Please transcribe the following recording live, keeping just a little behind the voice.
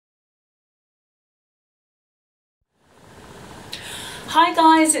Hi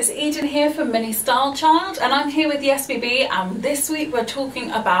guys, it's Eden here from Mini Style Child and I'm here with the SBB, and this week we're talking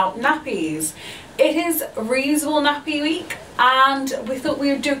about nappies. It is reusable nappy week and we thought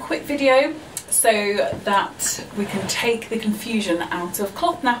we would do a quick video so that we can take the confusion out of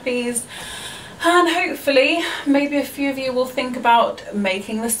cloth nappies, and hopefully maybe a few of you will think about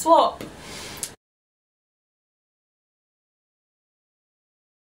making the swap.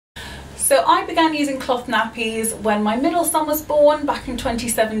 So I began using cloth nappies when my middle son was born back in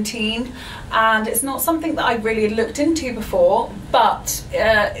 2017, and it's not something that I really had looked into before, but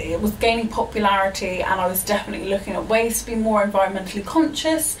it was gaining popularity and I was definitely looking at ways to be more environmentally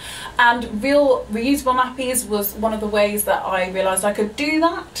conscious, and reusable nappies was one of the ways that I realised I could do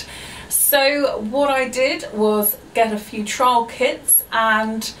that. So what I did was get a few trial kits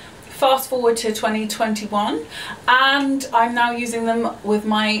and fast forward to 2021, and I'm now using them with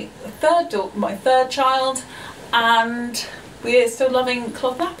my third child, and we're still loving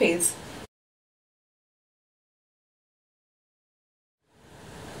cloth nappies.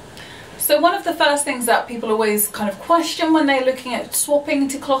 So one of the first things that people always kind of question when they're looking at swapping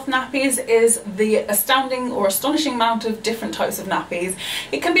to cloth nappies is the astounding or astonishing amount of different types of nappies.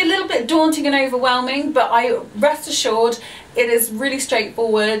 It can be a little bit daunting and overwhelming, but rest assured it is really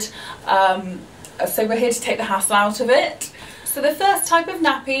straightforward. So we're here to take the hassle out of it. So the first type of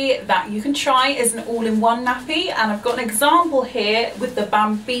nappy that you can try is an all-in-one nappy, and I've got an example here with the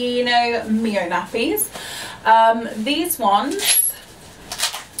Bambino Mio nappies. These ones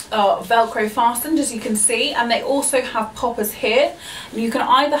are Velcro fastened, as you can see, and they also have poppers here. You can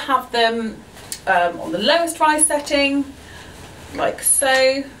either have them on the lowest rise setting like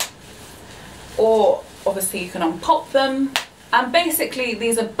so, or obviously you can unpop them. And basically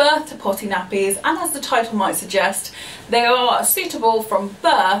these are birth to potty nappies, and as the title might suggest, they are suitable from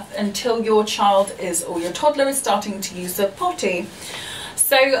birth until your child is, or your toddler is, starting to use the potty.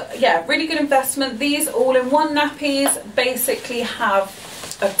 So yeah, really good investment. These all-in-one nappies basically have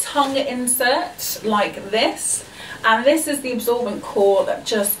a tongue insert like this, and this is the absorbent core that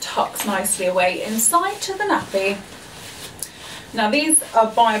just tucks nicely away inside to the nappy. Now these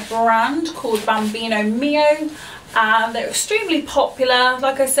are by a brand called Bambino Mio, and they're extremely popular.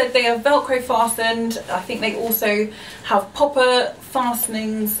 Like I said, they are Velcro fastened. I think they also have popper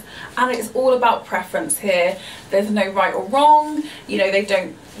fastenings, and it's all about preference here. There's no right or wrong, you know, they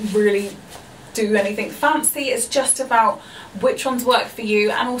don't really do anything fancy. It's just about which ones work for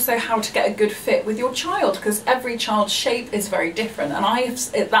you, and also how to get a good fit with your child, because every child's shape is very different, and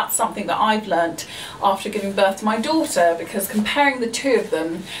that's something that I've learnt after giving birth to my daughter, because comparing the two of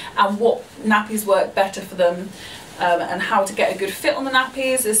them and what nappies work better for them and how to get a good fit on the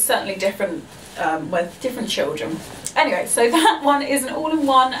nappies is certainly different with different children. Anyway, so that one is an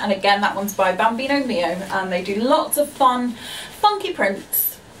all-in-one, and again that one's by Bambino Mio, and they do lots of fun funky prints.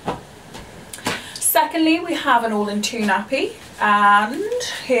 Secondly, we have an all-in-two nappy, and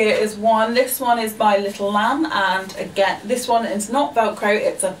here is one. This one is by Little Lamb, and again this one is not Velcro,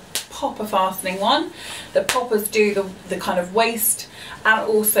 it's a popper fastening one. The poppers do the kind of waist, and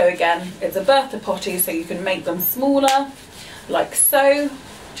also again it's a birth to potty, so you can make them smaller like so,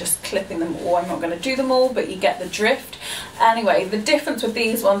 just clipping them all. I'm not going to do them all, but you get the drift. Anyway, the difference with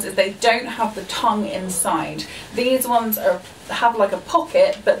these ones is they don't have the tongue inside. These ones have like a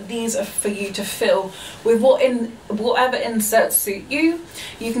pocket, but these are for you to fill with whatever inserts suit you.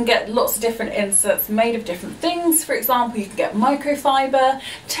 You can get lots of different inserts made of different things. For example, you can get microfiber,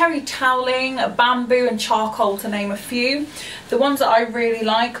 terry toweling, bamboo and charcoal, to name a few. The ones that I really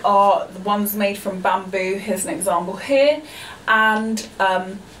like are the ones made from bamboo. Here's an example here, and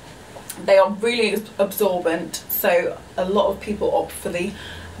they are really absorbent, so a lot of people opt for the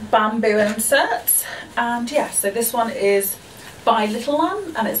bamboo inserts. And yeah, so this one is by Little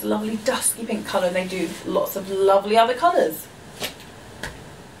Lamb, and it's a lovely dusky pink colour, and they do lots of lovely other colours.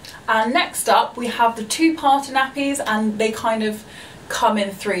 And next up we have the two-parter nappies, and they kind of come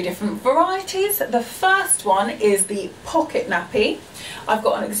in three different varieties. The first one is the pocket nappy. I've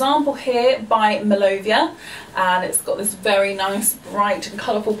got an example here by Melovia, and it's got this very nice bright and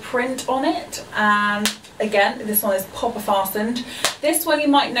colourful print on it, and again this one is popper fastened. This one you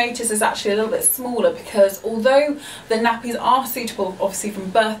might notice is actually a little bit smaller, because although the nappies are suitable obviously from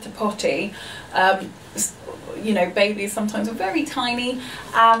birth to potty, you know, babies sometimes are very tiny,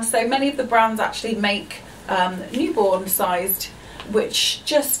 and so many of the brands actually make newborn sized, which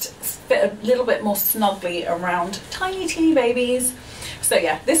just fit a little bit more snugly around tiny teeny babies. So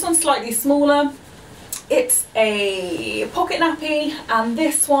yeah, this one's slightly smaller. It's a pocket nappy, and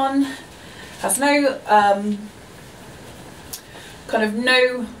this one has no kind of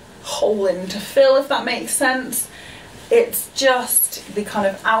no hole in to fill, if that makes sense. It's just the kind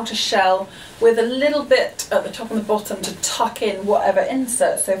of outer shell with a little bit at the top and the bottom to tuck in whatever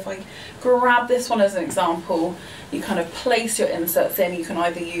insert. So if I grab this one as an example, you kind of place your inserts in. You can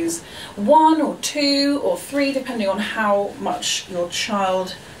either use 1 or 2 or 3 depending on how much your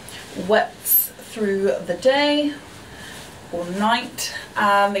child wets through the day or night,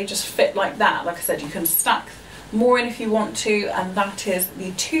 and they just fit like that. Like I said, you can stack more in if you want to, and that is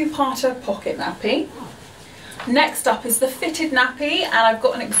the 2-parter pocket nappy. Next up is the fitted nappy, and I've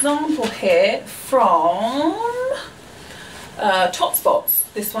got an example here from Tot Spots.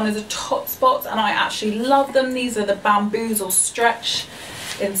 This one is a Tot Spots, and I actually love them. These are the bamboozle stretch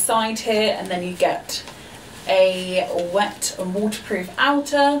inside here, and then you get a wet and waterproof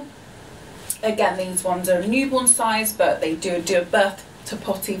outer. Again, these ones are newborn size, but they do a birth to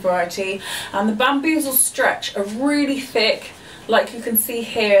potty variety. And the bamboozle stretch are really thick. Like you can see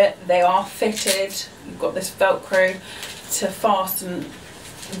here, they are fitted. You've got this Velcro to fasten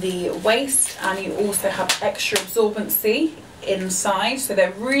the waist, and you also have extra absorbency inside, so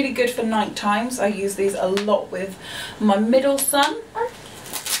they're really good for night times. I use these a lot with my middle son.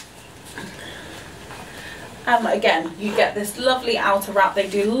 And again, you get this lovely outer wrap. They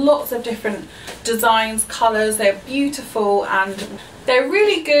do lots of different designs, colours. They're beautiful, and they're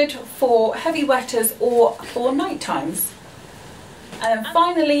really good for heavy wetters or for night times. And then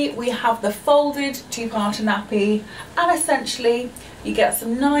finally we have the folded 2-parter nappy, and essentially you get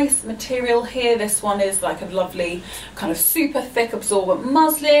some nice material here. This one is like a lovely kind of super thick absorbent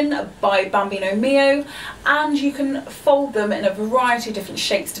muslin by Bambino Mio, and you can fold them in a variety of different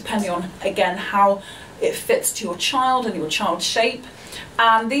shapes depending on, again, how it fits to your child and your child's shape.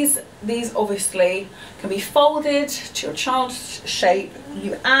 And these obviously can be folded to your child's shape.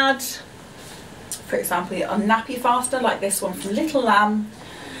 You add, for example, a nappy fastener like this one from Little Lamb,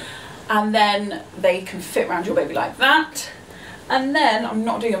 and then they can fit around your baby like that. And then, I'm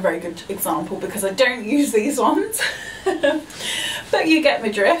not doing a very good example because I don't use these ones, but you get my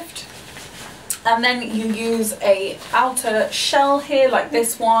drift. And then you use a outer shell here like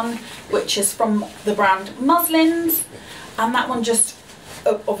this one, which is from the brand Muslins, and that one just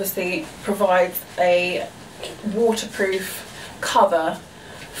obviously provides a waterproof cover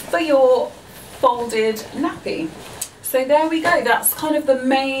for your folded nappy. So there we go, that's kind of the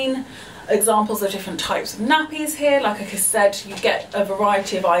main examples of different types of nappies here. Like I said, you get a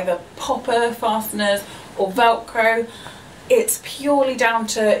variety of either popper fasteners or Velcro. It's purely down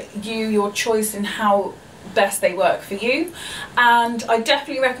to you, your choice, in how best they work for you. And I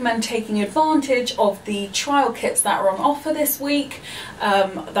definitely recommend taking advantage of the trial kits that are on offer this week.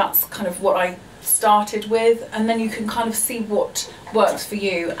 That's kind of what I started with, and then you can kind of see what works for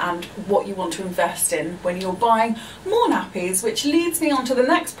you and what you want to invest in when you're buying more nappies, which leads me on to the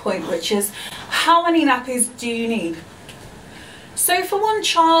next point, which is how many nappies do you need? So for one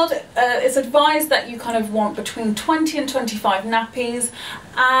child, it's advised that you kind of want between 20 and 25 nappies,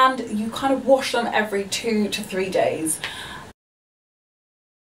 and you kind of wash them every 2 to 3 days.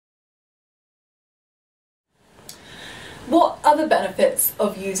 What other benefits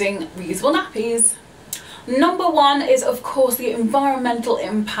of using reusable nappies? Number one is, of course, the environmental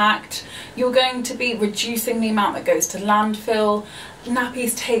impact. You're going to be reducing the amount that goes to landfill.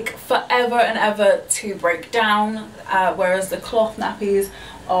 Nappies take forever and ever to break down, whereas the cloth nappies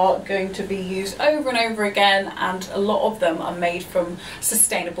are going to be used over and over again, and a lot of them are made from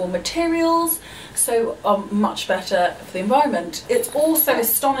sustainable materials, so are much better for the environment. It's also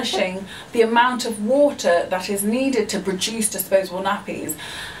astonishing the amount of water that is needed to produce disposable nappies.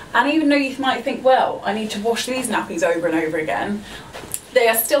 And even though you might think, well, I need to wash these nappies over and over again, they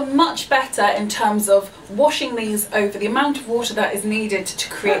are still much better in terms of washing these over the amount of water that is needed to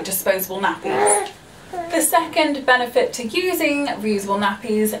create disposable nappies. The second benefit to using reusable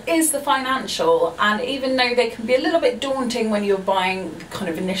nappies is the financial, and even though they can be a little bit daunting when you're buying the kind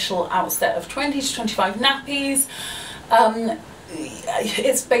of initial outset of 20 to 25 nappies,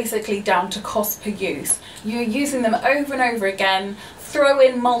 it's basically down to cost per use. You're using them over and over again, throw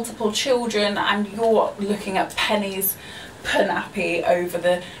in multiple children, and you're looking at pennies per nappy over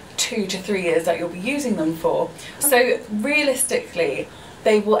the 2 to 3 years that you'll be using them for. So realistically,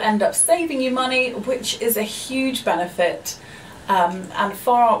 they will end up saving you money, which is a huge benefit, and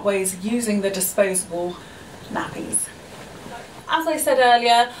far outweighs using the disposable nappies. As I said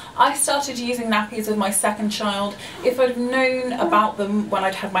earlier, I started using nappies with my second child. If I'd have known about them when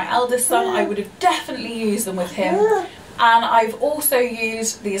I'd had my eldest son, I would have definitely used them with him. And I've also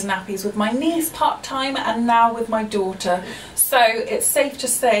used these nappies with my niece part-time, and now with my daughter. So it's safe to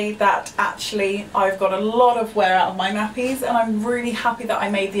say that actually I've got a lot of wear out of my nappies, and I'm really happy that I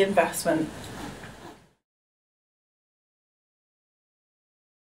made the investment.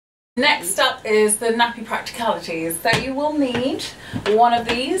 Next up is the nappy practicalities. So you will need one of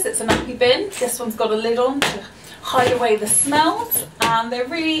these. It's a nappy bin. This one's got a lid on to hide away the smells, and they're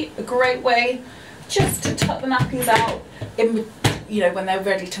really a great way just to tuck the nappies out in, you know, when they're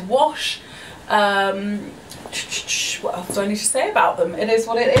ready to wash. What else do I need to say about them? It is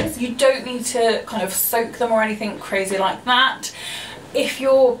what it is. You don't need to kind of soak them or anything crazy like that. If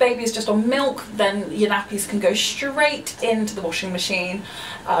your baby is just on milk, then your nappies can go straight into the washing machine.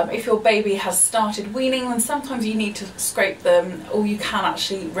 If your baby has started weaning, then sometimes you need to scrape them, or you can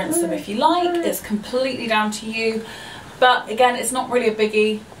actually rinse them if you like. It's completely down to you. But again, it's not really a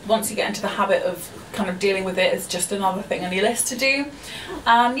biggie. Once you get into the habit of kind of dealing with it, it's just another thing on your list to do.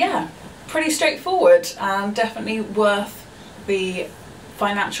 Yeah, pretty straightforward, and definitely worth the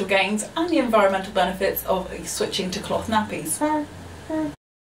financial gains and the environmental benefits of switching to cloth nappies.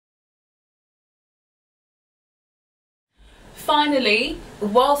 Finally,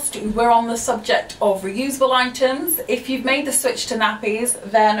 whilst we're on the subject of reusable items, if you've made the switch to nappies,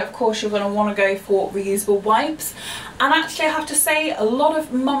 then of course you're going to want to go for reusable wipes. And actually I have to say, a lot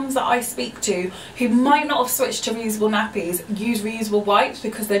of mums that I speak to who might not have switched to reusable nappies use reusable wipes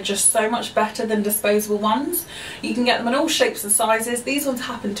because they're just so much better than disposable ones. You can get them in all shapes and sizes. These ones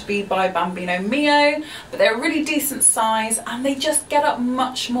happen to be by Bambino Mio, but they're a really decent size and they just get up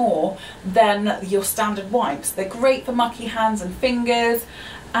much more than your standard wipes. They're great for mucky hands and fingers,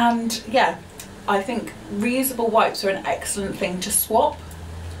 and yeah, I think reusable wipes are an excellent thing to swap.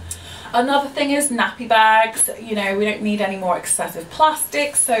 Another thing is nappy bags. You know, we don't need any more excessive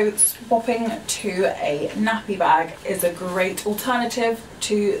plastic, so swapping to a nappy bag is a great alternative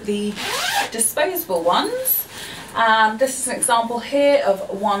to the disposable ones. This is an example here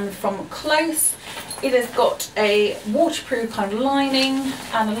of one from Close. It has got a waterproof kind of lining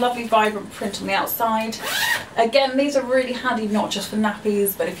and a lovely vibrant print on the outside. Again, these are really handy not just for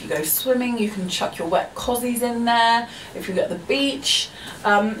nappies, but if you go swimming, you can chuck your wet cozies in there. If you're at the beach,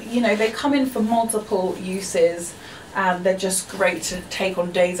 you know, they come in for multiple uses and they're just great to take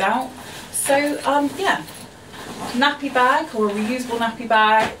on days out. So yeah, nappy bag or a reusable nappy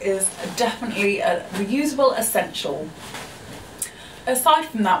bag is definitely a reusable essential. Aside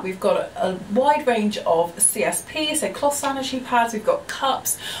from that, we've got a wide range of CSP, so cloth sanitary pads, we've got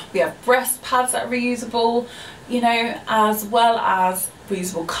cups, we have breast pads that are reusable, you know, as well as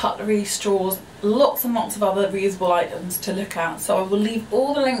reusable cutlery, straws, lots and lots of other reusable items to look at. So I will leave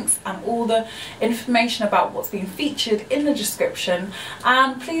all the links and all the information about what's been featured in the description,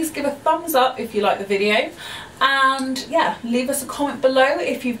 and please give a thumbs up if you like the video. And yeah, leave us a comment below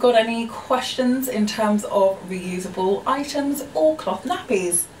if you've got any questions in terms of reusable items or cloth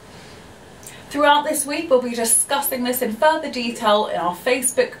nappies. Throughout this week we'll be discussing this in further detail in our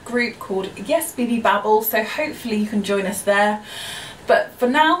Facebook group called Yes Baby Babble, so hopefully you can join us there. But for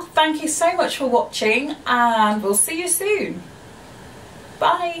now, thank you so much for watching and we'll see you soon.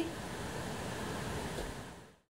 Bye!